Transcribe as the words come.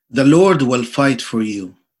The Lord will fight for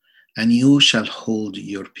you, and you shall hold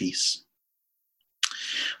your peace.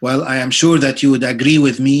 Well, I am sure that you would agree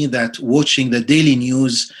with me that watching the daily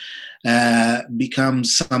news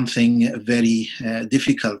becomes something very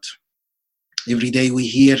difficult. Every day we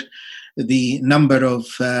hear the number of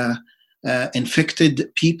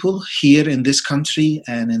infected people here in this country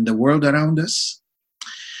and in the world around us.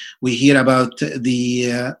 We hear about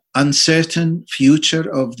the uncertain future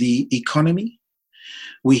of the economy.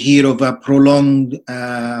 We hear of a prolonged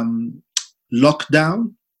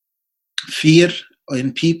lockdown, fear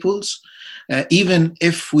in peoples. Even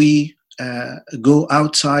if we go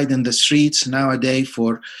outside in the streets nowadays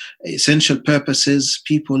for essential purposes,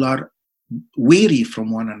 people are weary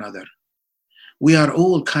from one another. We are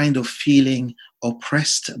all kind of feeling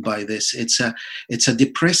oppressed by this. It's a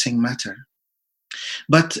depressing matter.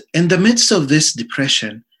 But in the midst of this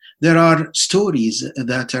depression, there are stories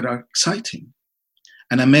that are exciting.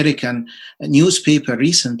 An American newspaper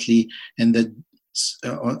recently on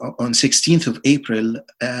 16th of April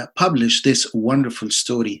published this wonderful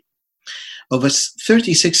story of a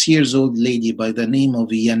 36 years old lady by the name of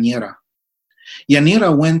Yanira.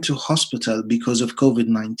 Yanira went to hospital because of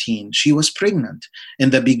COVID-19. She was pregnant in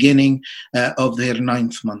the beginning of her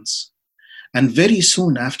 9th month. And very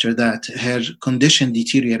soon after that, her condition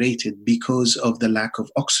deteriorated because of the lack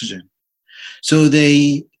of oxygen. So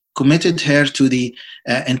they committed her to the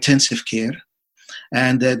intensive care,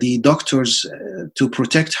 and the doctors, to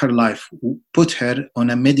protect her life, put her on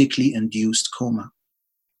a medically induced coma.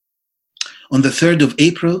 On the 3rd of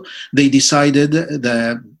April, they decided,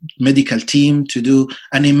 the medical team, to do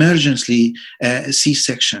an emergency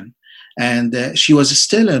C-section. And she was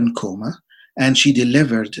still in coma, and she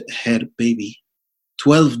delivered her baby.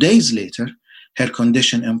 12 days later, her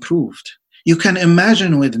condition improved. You can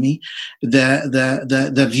imagine with me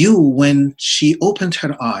the view when she opened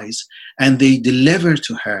her eyes and they delivered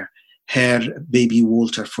to her baby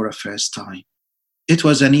Walter for a first time. It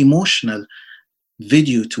was an emotional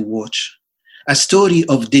video to watch, a story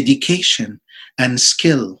of dedication and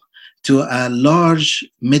skill to a large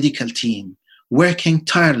medical team working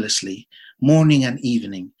tirelessly morning and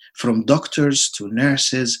evening, from doctors to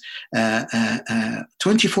nurses,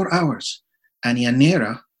 24 hours. And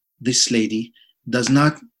Yanira, this lady, does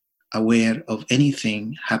not aware of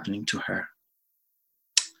anything happening to her.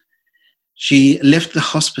 She left the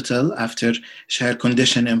hospital after her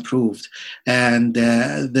condition improved, and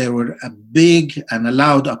there were a big and a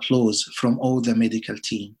loud applause from all the medical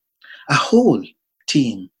team. A whole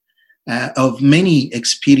team of many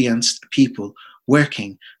experienced people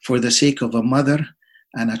working for the sake of a mother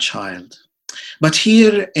and a child. But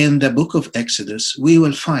here in the book of Exodus, we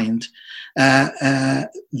will find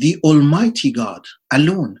the Almighty God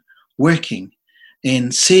alone working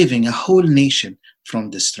in saving a whole nation from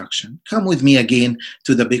destruction. Come with me again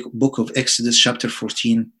to the book of Exodus, chapter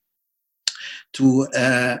 14, to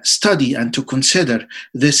study and to consider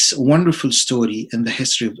this wonderful story in the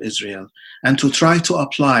history of Israel, and to try to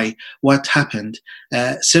apply what happened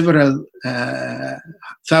several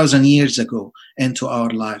thousand years ago into our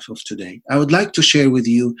life of today. I would like to share with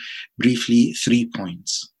you briefly 3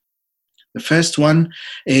 points. The first one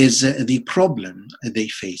is the problem they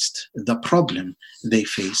faced. The problem they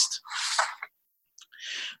faced.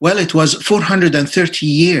 Well, it was 430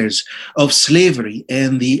 years of slavery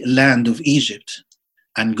in the land of Egypt,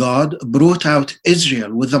 and God brought out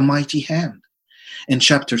Israel with a mighty hand. In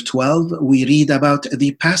chapter 12, we read about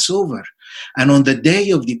the Passover, and on the day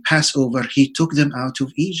of the Passover, he took them out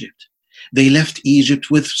of Egypt. They left Egypt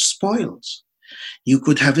with spoils. You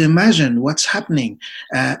could have imagined what's happening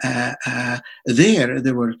there.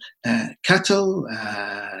 There were cattle,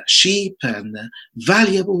 sheep, and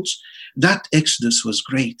valuables. That exodus was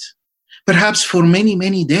great. Perhaps for many,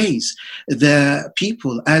 many days, the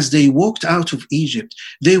people, as they walked out of Egypt,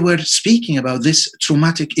 they were speaking about this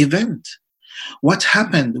traumatic event. What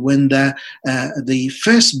happened when the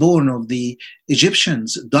firstborn of the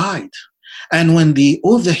Egyptians died? And when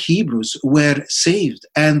all the Hebrews were saved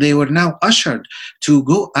and they were now ushered to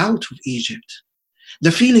go out of Egypt,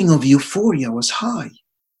 the feeling of euphoria was high.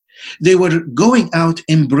 They were going out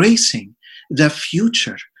embracing the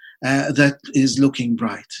future that is looking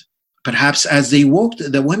bright. Perhaps as they walked,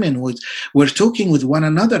 the women were talking with one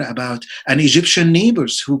another about an Egyptian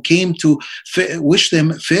neighbors who came to wish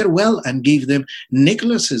them farewell and gave them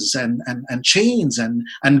necklaces and chains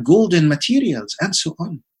and golden materials and so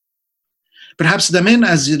on. Perhaps the men,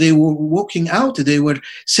 as they were walking out, they were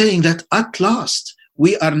saying that at last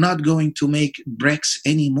we are not going to make bricks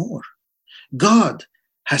anymore. God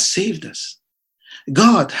has saved us.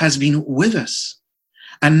 God has been with us.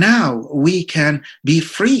 And now we can be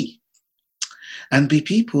free. And the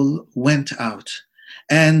people went out,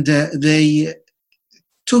 and they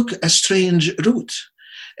took a strange route.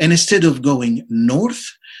 And instead of going north,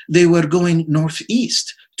 they were going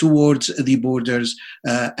northeast towards the borders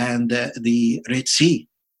and the Red Sea.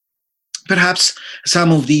 Perhaps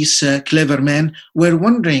some of these clever men were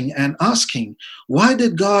wondering and asking, why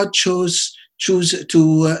did God choose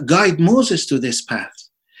to guide Moses to this path?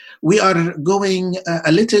 We are going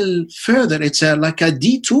a little further. It's like a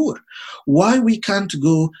detour. Why we can't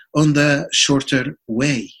go on the shorter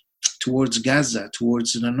way towards Gaza,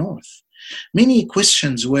 towards the north? Many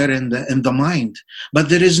questions were in the mind, but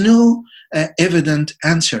there is no evident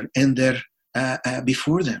answer in there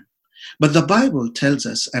before them. But the Bible tells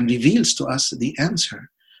us and reveals to us the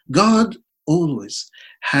answer. God always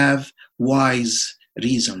have wise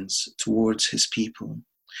reasons towards his people.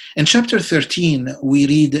 In chapter 13, we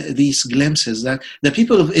read these glimpses that the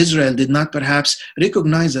people of Israel did not perhaps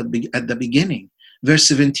recognize at the beginning. Verse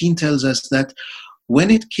 17 tells us that when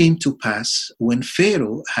it came to pass, when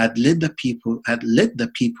Pharaoh had let the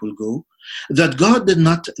people go, that God did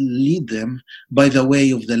not lead them by the way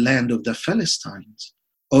of the land of the Philistines,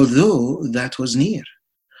 although that was near.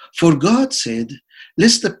 For God said,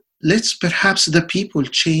 let's perhaps the people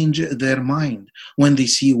change their mind when they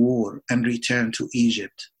see war and return to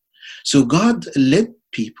Egypt. So God led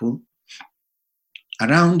people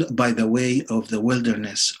around by the way of the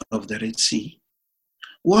wilderness of the Red Sea.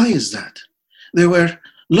 Why is that? There were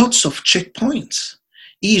lots of checkpoints.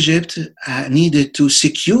 Egypt needed to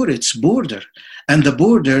secure its border, and the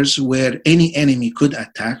borders where any enemy could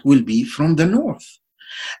attack will be from the north.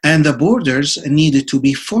 And the borders needed to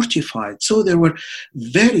be fortified. So there were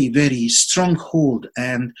very, very stronghold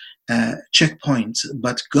and checkpoints.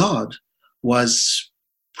 But God was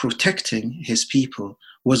protecting his people,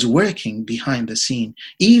 was working behind the scene,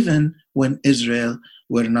 even when Israel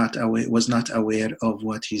was not aware of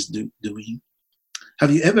what he's doing.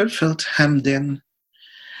 Have you ever felt hemmed in?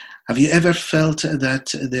 Have you ever felt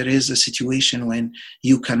that there is a situation when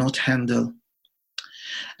you cannot handle?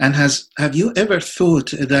 And have you ever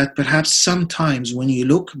thought that perhaps sometimes when you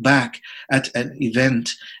look back at an event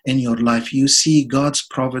in your life, you see God's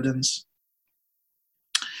providence?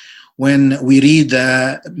 When we read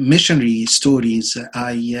missionary stories,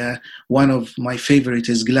 one of my favorite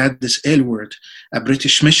is Gladys Aylward, a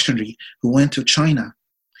British missionary who went to China.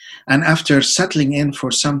 And after settling in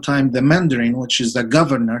for some time, the Mandarin, which is the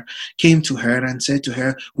governor, came to her and said to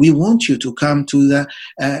her, "We want you to come to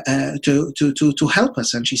help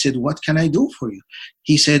us." And she said, "What can I do for you?"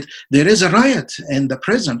 He said, "There is a riot in the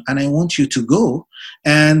prison, and I want you to go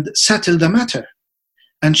and settle the matter."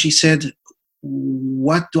 And she said,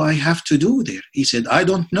 "What do I have to do there?" He said, "I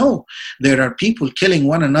don't know. There are people killing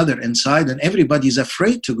one another inside, and everybody's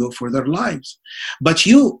afraid to go for their lives. But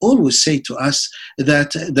you always say to us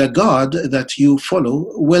that the God that you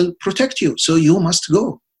follow will protect you, so you must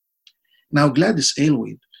go." Now, Gladys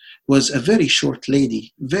Aylward was a very short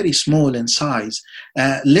lady, very small in size,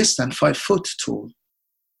 less than 5 foot tall.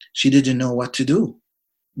 She didn't know what to do,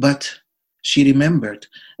 but she remembered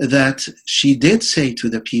that she did say to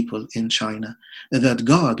the people in China that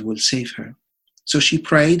God will save her. So she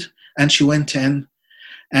prayed and she went in.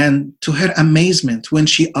 And to her amazement, when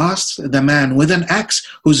she asked the man with an axe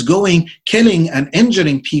who's going, killing and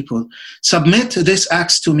injuring people, "Submit this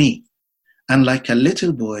axe to me." And like a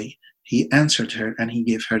little boy, he answered her and he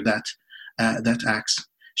gave her that axe.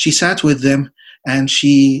 She sat with them and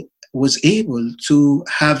she was able to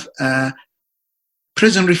have a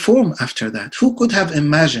prison reform after that. Who could have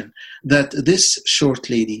imagined that this short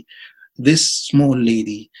lady, this small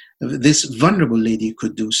lady, this vulnerable lady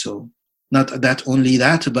could do so? Not that only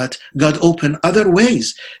that, but God opened other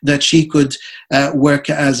ways that she could work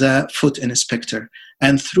as a foot inspector.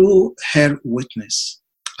 And through her witness,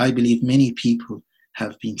 I believe many people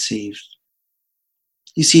have been saved.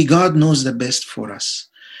 You see, God knows the best for us.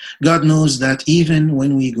 God knows that even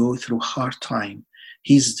when we go through hard time,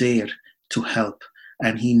 he's there to help.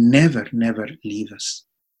 And he never, never leaves us.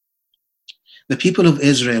 The people of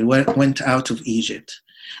Israel went out of Egypt,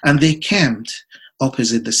 and they camped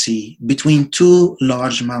opposite the sea, between 2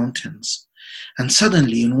 large mountains. And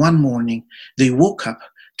suddenly, in one morning, they woke up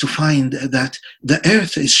to find that the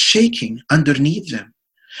earth is shaking underneath them,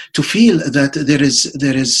 to feel that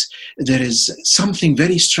there is something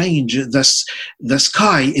very strange. The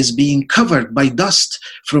sky is being covered by dust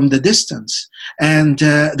from the distance. And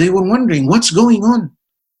they were wondering, what's going on?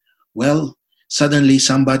 Well, suddenly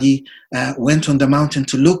somebody went on the mountain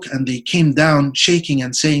to look, and they came down shaking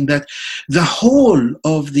and saying that the whole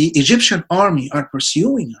of the Egyptian army are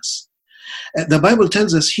pursuing us. The Bible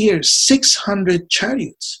tells us here 600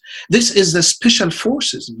 chariots. This is the special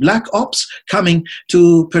forces, black ops, coming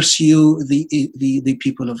to pursue the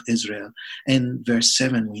people of Israel. In verse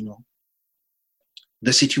 7, we know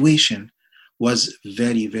the situation was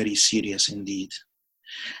very, very serious indeed.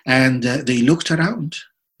 And they looked around.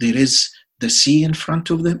 There is the sea in front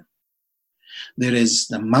of them. There is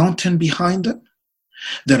the mountain behind them.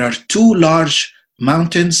 There are two large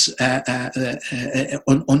mountains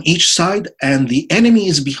on each side, and the enemy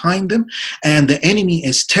is behind them, and the enemy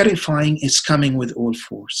is terrifying, is coming with all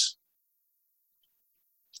force.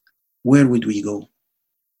 Where would we go?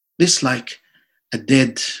 This like a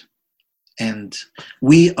dead end.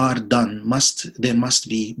 We are done. There must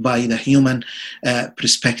be, by the human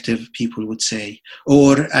perspective, people would say,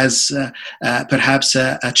 or as perhaps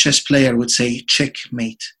a chess player would say,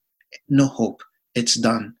 checkmate. No hope. It's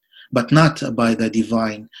done. But not by the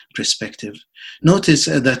divine perspective. Notice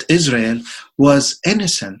that Israel was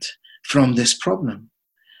innocent from this problem.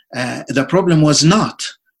 The problem was not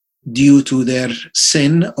due to their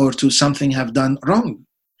sin or to something have done wrong.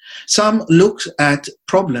 Some look at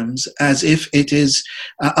problems as if it is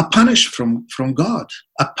a punishment from God,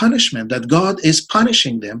 a punishment that God is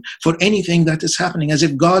punishing them for anything that is happening, as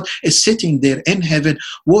if God is sitting there in heaven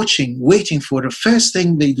watching, waiting for the first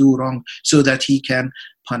thing they do wrong so that he can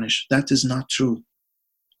punish. That is not true.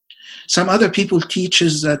 Some other people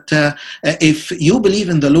teaches that if you believe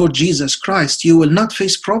in the Lord Jesus Christ, you will not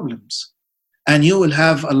face problems and you will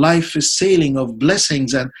have a life sailing of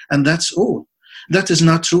blessings and that's all. That is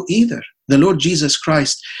not true either. The Lord Jesus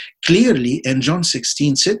Christ clearly in John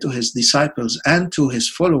 16 said to his disciples and to his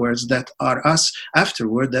followers that are us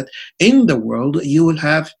afterward, that in the world you will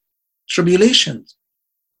have tribulations.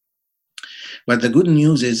 But the good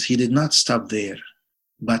news is he did not stop there,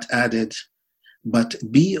 but added, but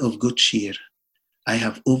be of good cheer. I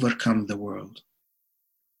have overcome the world.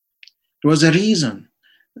 There was a reason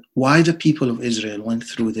why the people of Israel went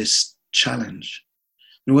through this challenge.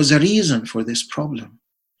 There was a reason for this problem,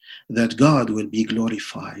 that God will be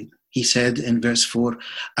glorified. He said in verse 4,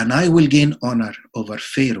 and I will gain honor over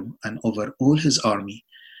Pharaoh and over all his army,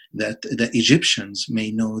 that the Egyptians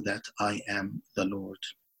may know that I am the Lord.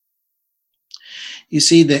 You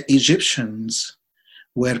see, the Egyptians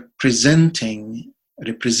were representing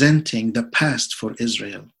the past for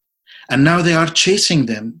Israel. And now they are chasing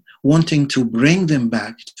them, wanting to bring them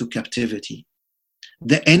back to captivity.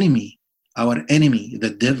 The enemy, our enemy, the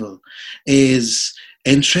devil, is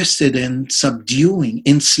interested in subduing,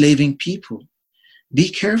 enslaving people. Be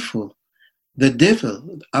careful. The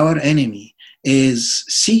devil, our enemy, is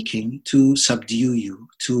seeking to subdue you,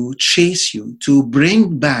 to chase you, to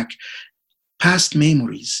bring back past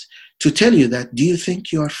memories, to tell you that, do you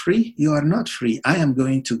think you are free? You are not free. I am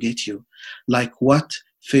going to get you, like what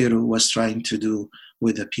Pharaoh was trying to do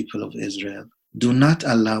with the people of Israel. Do not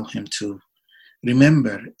allow him to.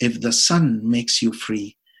 Remember, if the Son makes you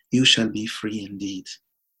free, you shall be free indeed.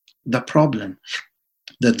 The problem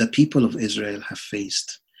that the people of Israel have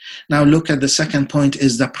faced. Now look at the second point,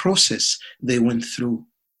 is the process they went through.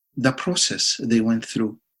 The process they went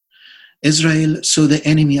through. Israel saw the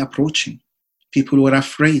enemy approaching. People were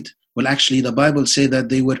afraid. Well, actually, the Bible says that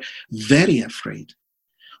they were very afraid.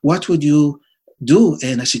 What would you do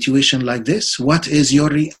in a situation like this? What is your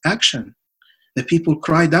reaction? The people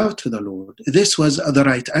cried out to the Lord. This was the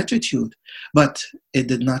right attitude, but it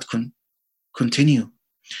did not continue.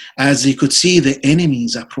 As they could see the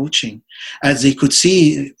enemies approaching, as they could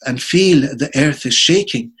see and feel the earth is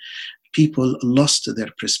shaking, people lost their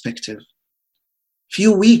perspective.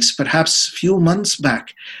 Few weeks, perhaps few months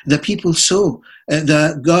back, the people saw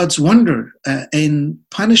the God's wonder in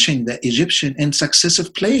punishing the Egyptian in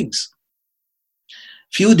successive plagues.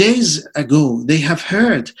 Few days ago, they have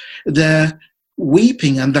heard the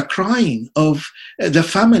weeping and the crying of the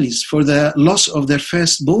families for the loss of their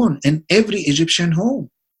firstborn in every Egyptian home.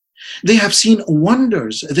 They have seen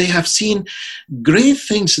wonders. They have seen great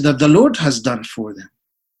things that the Lord has done for them.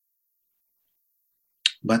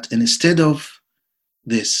 But instead of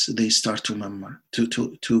this, they start to murmur,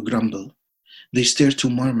 to grumble. They start to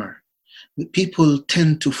murmur. The people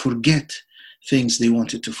tend to forget things they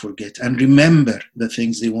wanted to forget and remember the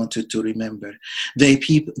things they wanted to remember. The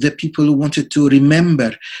people who wanted to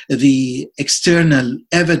remember the external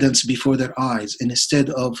evidence before their eyes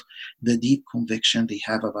instead of the deep conviction they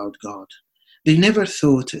have about God. They never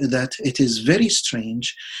thought that it is very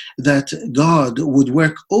strange that God would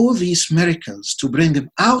work all these miracles to bring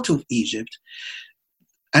them out of Egypt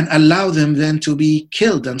and allow them then to be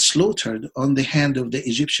killed and slaughtered on the hand of the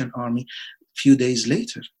Egyptian army a few days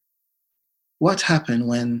later. What happened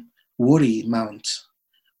when worry mounts,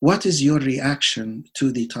 What is your reaction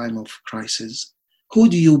to the time of crisis? Who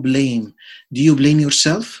do you blame? Do you blame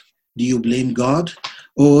yourself? Do you blame God?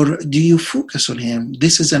 Or do you focus on Him?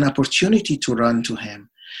 This is an opportunity to run to Him.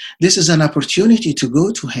 This is an opportunity to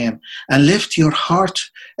go to Him and lift your heart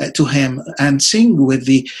to Him and sing with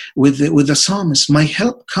the psalmist, my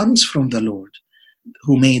help comes from the Lord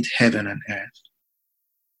who made heaven and earth.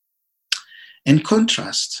 In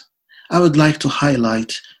contrast, I would like to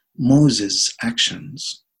highlight Moses'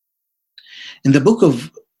 actions. In the book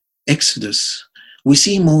of Exodus, we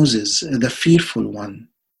see Moses, the fearful one,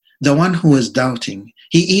 the one who was doubting.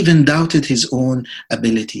 He even doubted his own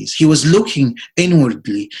abilities. He was looking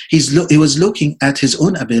inwardly. He was looking at his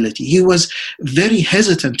own ability. He was very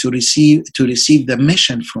hesitant to receive the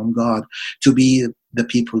mission from God to be the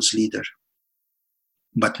people's leader.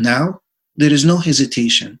 But now there is no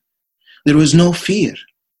hesitation. There was no fear.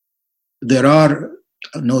 There are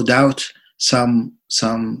no doubt some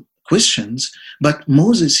questions, but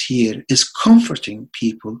Moses here is comforting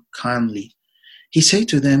people calmly. He said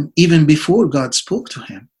to them, even before God spoke to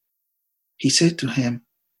him, he said to him,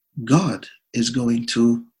 God is going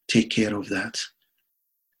to take care of that.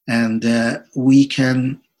 And we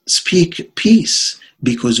can speak peace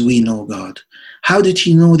because we know God. How did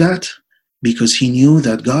he know that? Because he knew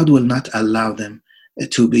that God will not allow them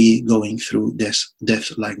to be going through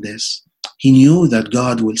death like this. He knew that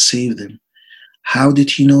God will save them. How did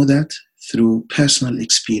he know that? Through personal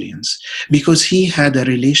experience, because he had a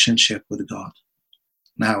relationship with God.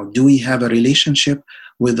 Now, do we have a relationship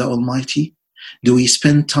with the Almighty? Do we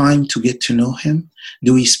spend time to get to know Him?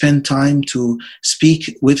 Do we spend time to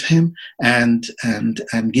speak with Him and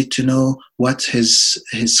get to know what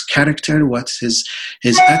His character, what His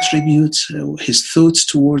attributes, His thoughts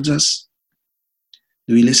towards us?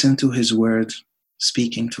 Do we listen to His word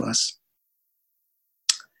speaking to us?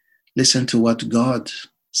 Listen to what God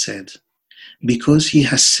said. Because He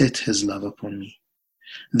has set His love upon me,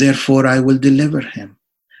 therefore I will deliver him.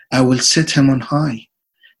 I will set him on high,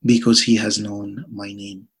 because he has known my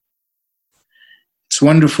name. It's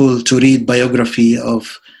wonderful to read biography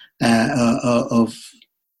of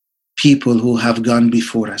people who have gone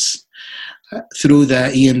before us. Through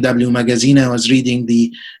the EMW magazine, I was reading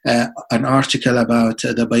an article about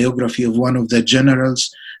the biography of one of the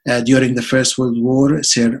generals during the First World War,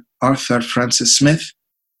 Sir Arthur Francis Smith,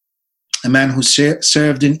 a man who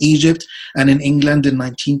served in Egypt and in England in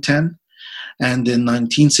 1910. And in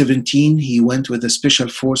 1917, he went with the Special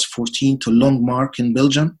Force 14 to Longmark in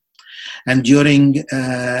Belgium. And during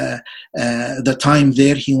the time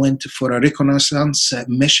there, he went for a reconnaissance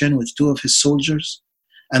mission with two of his soldiers.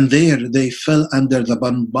 And there they fell under the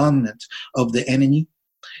bombardment of the enemy.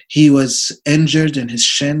 He was injured in his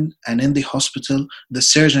shin, and in the hospital, the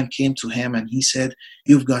surgeon came to him and he said,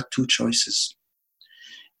 you've got two choices.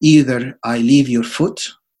 Either I leave your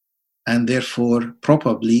foot, and therefore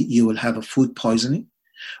probably you will have a food poisoning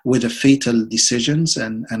with a fatal decisions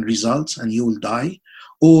and results, and you will die,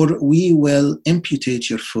 or we will amputate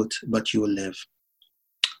your foot, but you will live.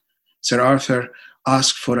 Sir Arthur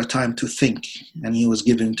asked for a time to think, and he was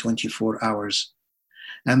given 24 hours.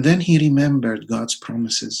 And then he remembered God's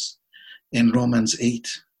promises in Romans 8.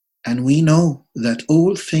 And we know that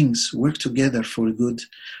all things work together for good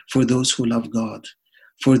for those who love God,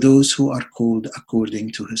 for those who are called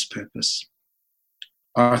according to His purpose.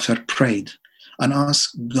 Arthur prayed and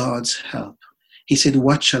asked God's help. He said,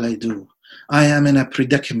 what shall I do? I am in a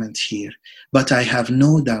predicament here, but I have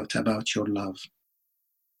no doubt about your love.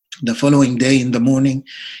 The following day in the morning,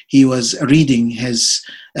 he was reading his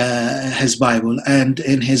Bible, and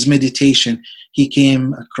in his meditation, he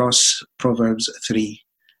came across Proverbs 3.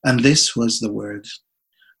 And this was the word: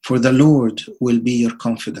 for the Lord will be your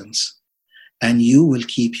confidence, and you will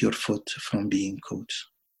keep your foot from being caught.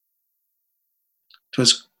 It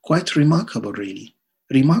was quite remarkable, really.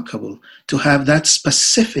 Remarkable to have that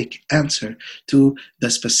specific answer to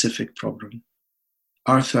the specific problem.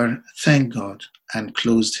 Arthur thanked God and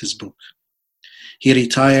closed his book. He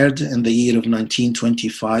retired in the year of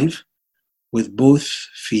 1925 with both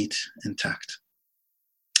feet intact.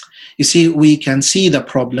 You see, we can see the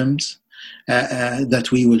problems that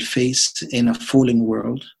we will face in a falling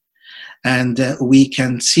world. And we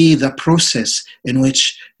can see the process in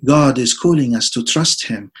which God is calling us to trust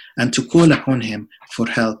Him and to call upon Him for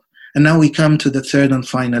help. And now we come to the third and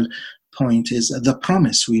final point, is the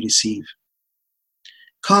promise we receive.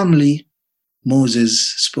 Calmly,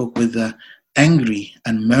 Moses spoke with the angry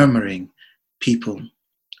and murmuring people.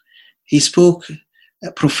 He spoke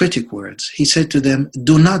prophetic words. He said to them,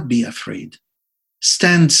 do not be afraid.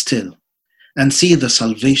 Stand still and see the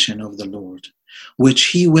salvation of the Lord, which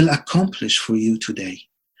He will accomplish for you today.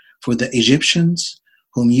 For the Egyptians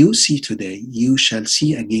whom you see today, you shall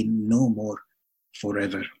see again no more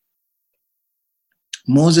forever.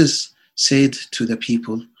 Moses said to the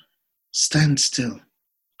people, stand still,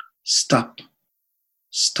 stop,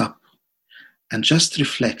 and just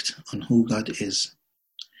reflect on who God is.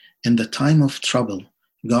 In the time of trouble,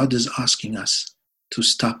 God is asking us to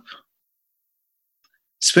stop.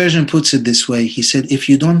 Spurgeon puts it this way. He said, if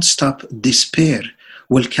you don't stop, despair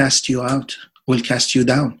will cast you out, will cast you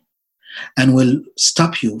down, and will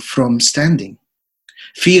stop you from standing.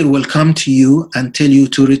 Fear will come to you and tell you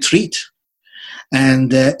to retreat.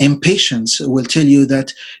 And impatience will tell you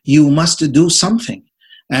that you must do something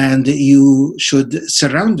and you should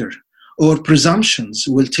surrender. Or presumptions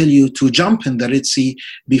will tell you to jump in the Red Sea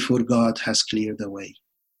before God has cleared the way.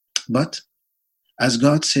 But as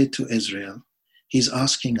God said to Israel, He's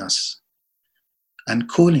asking us and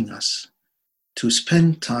calling us to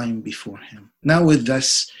spend time before Him. Now with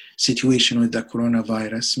this situation with the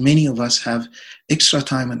coronavirus, many of us have extra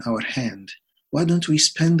time in our hand. Why don't we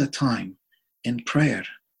spend the time in prayer?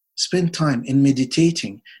 Spend time in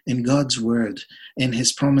meditating in God's word, in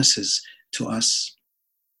His promises to us.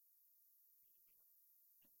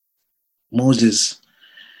 Moses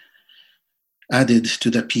added to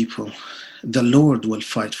the people, the Lord will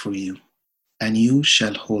fight for you, and you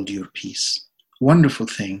shall hold your peace. Wonderful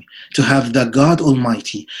thing to have the God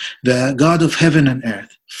Almighty, the God of heaven and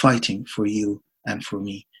earth, fighting for you and for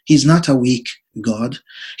me. He's not a weak God.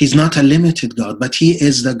 He's not a limited God, but He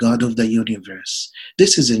is the God of the universe.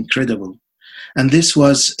 This is incredible. And this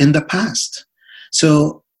was in the past.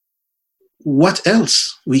 So what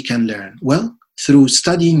else we can learn? Well, through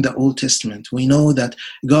studying the Old Testament, we know that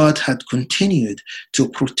God had continued to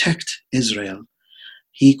protect Israel.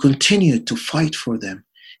 He continued to fight for them.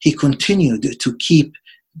 He continued to keep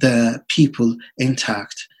the people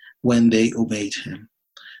intact when they obeyed Him.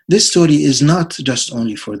 This story is not just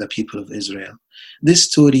only for the people of Israel. This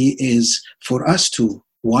story is for us too.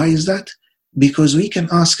 Why is that? Because we can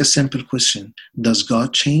ask a simple question. Does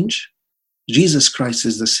God change? Jesus Christ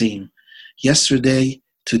is the same yesterday,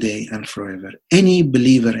 today, and forever. Any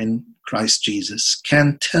believer in Christ Jesus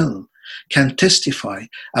can testify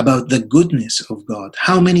about the goodness of God,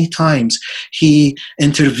 how many times He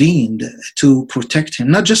intervened to protect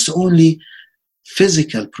him, not just only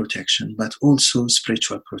physical protection, but also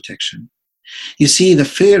spiritual protection. You see, the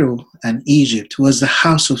Pharaoh and Egypt was the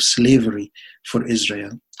house of slavery for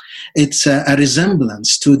Israel. It's a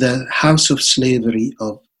resemblance to the house of slavery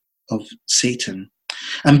of Satan.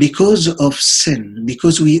 And because of sin,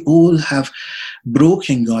 because we all have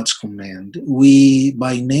broken God's command, we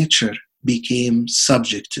by nature became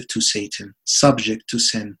subject to Satan, subject to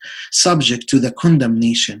sin, subject to the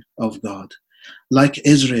condemnation of God. Like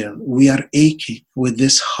Israel, we are aching with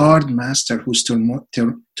this hard master who's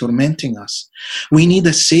tormenting us. We need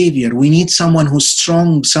a savior. We need someone who's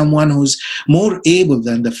strong, someone who's more able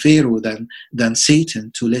than the Pharaoh, than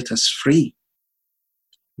Satan, to let us free.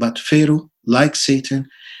 But Pharaoh, like Satan,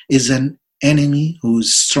 is an enemy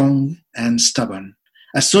who's strong and stubborn.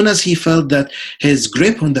 As soon as he felt that his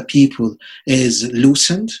grip on the people is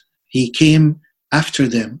loosened, he came after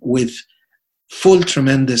them with full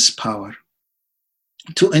tremendous power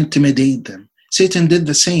to intimidate them. Satan did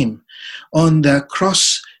the same. On the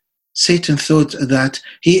cross, Satan thought that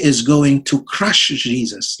he is going to crush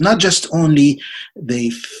Jesus, not just only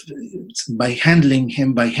by handing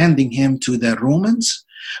him to the Romans,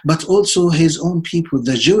 but also his own people.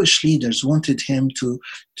 The Jewish leaders wanted him to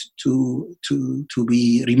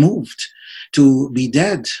be removed, to be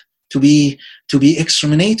dead, to be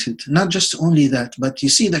exterminated. Not just only that, but you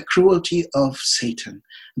see the cruelty of Satan,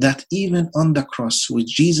 that even on the cross with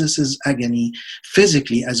Jesus' agony,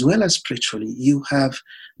 physically as well as spiritually, you have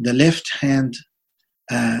the left hand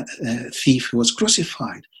thief who was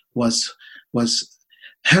crucified, was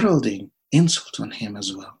heralding insult on him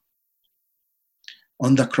as well.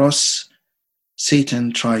 On the cross,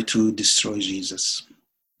 Satan tried to destroy Jesus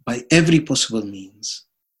by every possible means.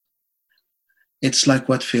 It's like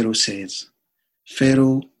what Pharaoh says.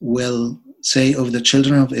 Pharaoh will say of the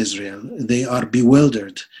children of Israel, they are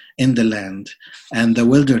bewildered in the land, and the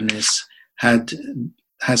wilderness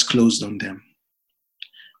has closed on them.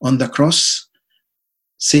 On the cross,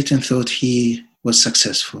 Satan thought he was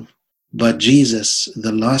successful. But Jesus,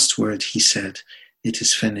 the last word he said, it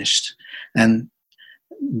is finished, and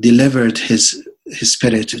delivered his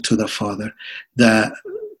spirit to the Father. The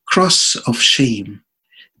cross of shame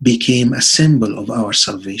became a symbol of our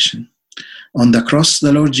salvation. On the cross,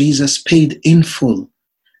 the Lord Jesus paid in full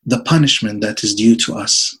the punishment that is due to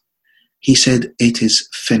us. He said, it is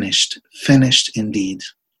finished indeed.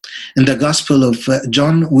 In the Gospel of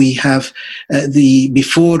John, we have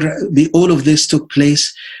all of this took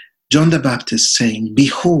place, John the Baptist saying,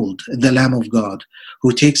 "Behold, the Lamb of God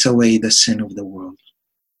who takes away the sin of the world."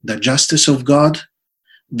 The justice of God,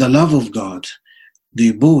 the love of God,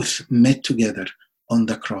 they both met together on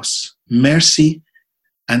the cross. Mercy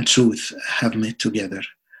and truth have met together.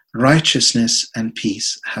 Righteousness and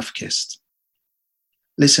peace have kissed.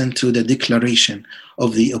 Listen to the declaration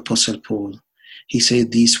of the Apostle Paul. He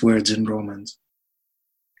said these words in Romans.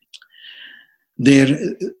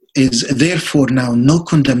 "There is therefore now no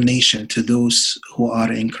condemnation to those who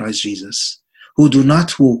are in Christ Jesus, who do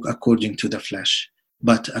not walk according to the flesh,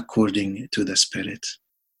 but according to the Spirit."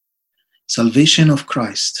 Salvation of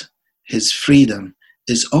Christ, his freedom,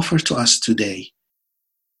 is offered to us today,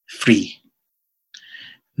 free.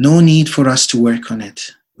 No need for us to work on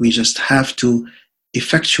it. We just have to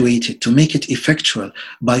effectuate it, to make it effectual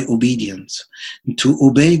by obedience, to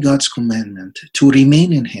obey God's commandment, to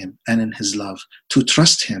remain in him and in his love, to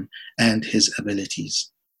trust him and his abilities.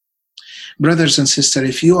 Brothers and sisters,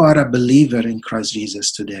 if you are a believer in Christ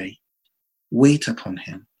Jesus today, wait upon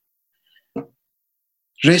him.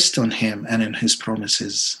 Rest on him and in his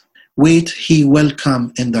promises. Wait, he will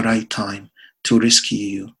come in the right time to rescue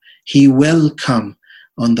you. He will come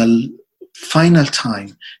on the final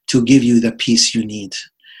time to give you the peace you need.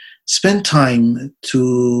 Spend time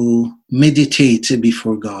to meditate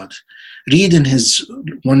before God. Read in his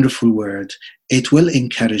wonderful word. It will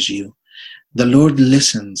encourage you. The Lord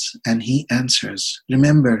listens and he answers.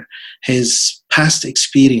 Remember his past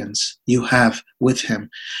experience you have with him.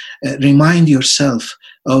 Remind yourself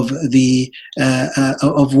of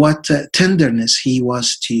what tenderness he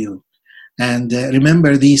was to you. And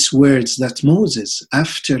remember these words that Moses,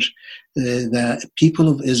 after the people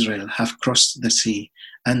of Israel have crossed the sea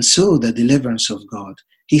and saw the deliverance of God,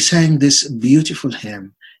 he sang this beautiful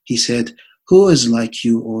hymn. He said, "Who is like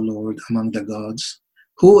you, O Lord, among the gods?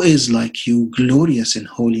 Who is like you, glorious in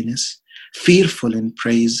holiness, fearful in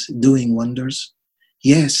praise, doing wonders?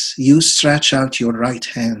 Yes, you stretch out your right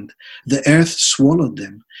hand. The earth swallowed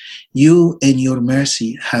them. You, in your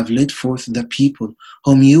mercy, have led forth the people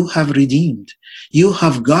whom you have redeemed. You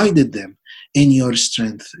have guided them in your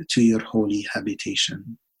strength to your holy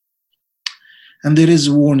habitation." And there is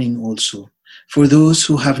warning also for those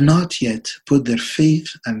who have not yet put their faith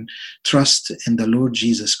and trust in the Lord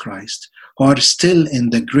Jesus Christ, who are still in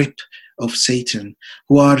the grip of Satan,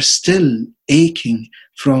 who are still aching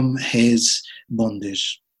from his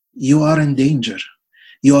bondage. You are in danger.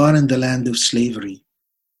 You are in the land of slavery.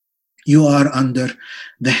 You are under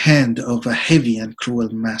the hand of a heavy and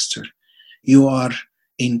cruel master. You are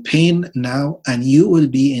in pain now, and you will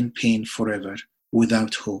be in pain forever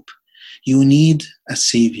without hope. You need a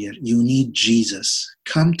Savior. You need Jesus.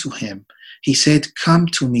 Come to him. He said, "Come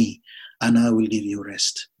to me, and I will give you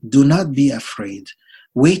rest." Do not be afraid.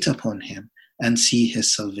 Wait upon him and see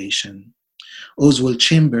his salvation. Oswald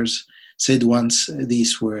Chambers said once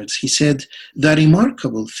these words. He said, "The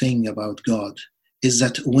remarkable thing about God is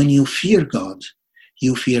that when you fear God,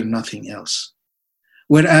 you fear nothing else.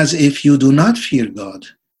 Whereas if you do not fear God,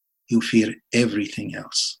 you fear everything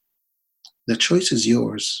else." The choice is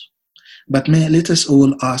yours. But let us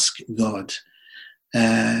all ask God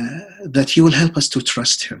that he will help us to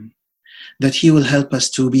trust him, that he will help us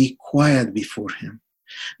to be quiet before him,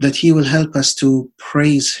 that he will help us to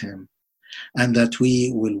praise him, and that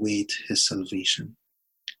we will wait his salvation.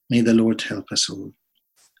 May the Lord help us all.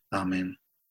 Amen.